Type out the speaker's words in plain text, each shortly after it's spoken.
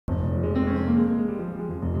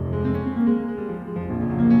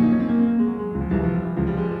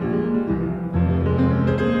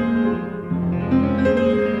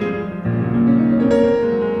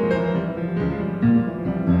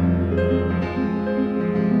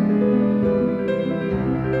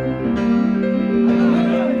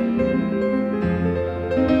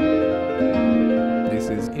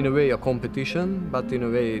competition, but in a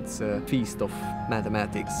way it's a feast of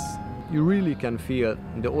mathematics. You really can feel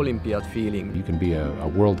the Olympiad feeling. You can be a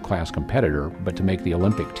world-class competitor, but to make the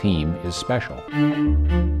Olympic team is special.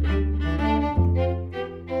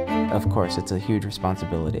 Of course, it's a huge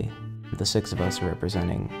responsibility. The 6 of us are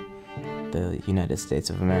representing the United States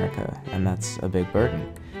of America, and that's a big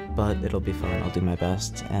burden. But it'll be fun, I'll do my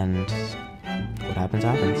best, and what happens,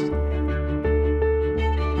 happens.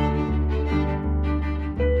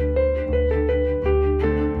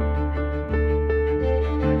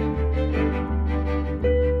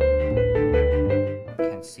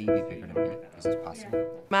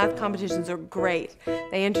 Math competitions are great.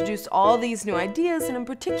 They introduce all these new ideas and in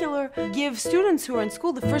particular give students who are in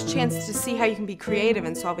school the first chance to see how you can be creative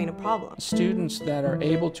in solving a problem. Students that are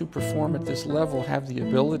able to perform at this level have the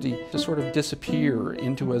ability to sort of disappear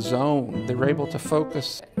into a zone. They're able to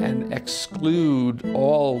focus and exclude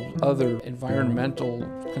all other environmental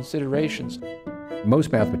considerations.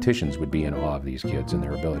 Most mathematicians would be in awe of these kids and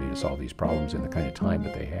their ability to solve these problems in the kind of time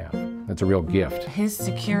that they have. That's a real gift. His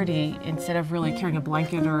security, instead of really carrying a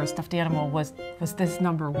blanket or a stuffed animal, was this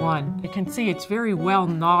 #1. You can see it's very well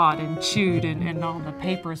gnawed and chewed and all the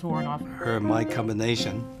paper is worn off. Her and my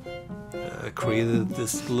combination created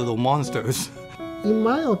these little monsters. In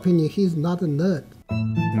my opinion, he's not a nerd.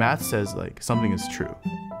 Math says like something is true,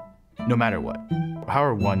 no matter what. How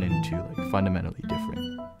are 1 and 2 like fundamentally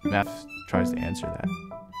different? Math tries to answer that.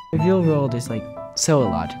 The real world is like so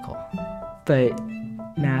illogical, but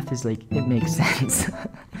math is like, it makes sense.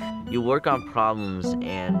 You work on problems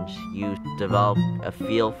and you develop a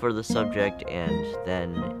feel for the subject, and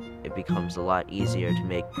then it becomes a lot easier to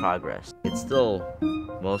make progress. It's still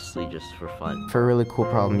mostly just for fun. For a really cool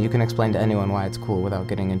problem, you can explain to anyone why it's cool without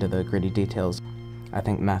getting into the gritty details. I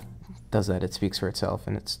think math does that. It speaks for itself,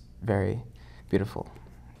 and it's very beautiful.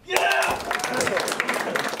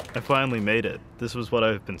 I finally made it. This was what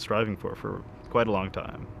I've been striving for quite a long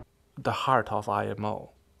time. The heart of IMO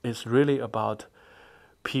is really about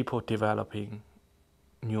people developing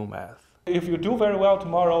new math. If you do very well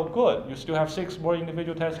tomorrow, good. You still have 6 more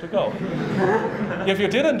individual tests to go. If you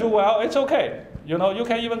didn't do well, it's okay. You know, you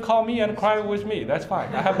can even call me and cry with me. That's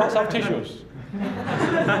fine. I have lots of tissues.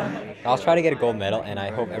 I'll try to get a gold medal, and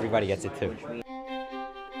I hope everybody gets it too.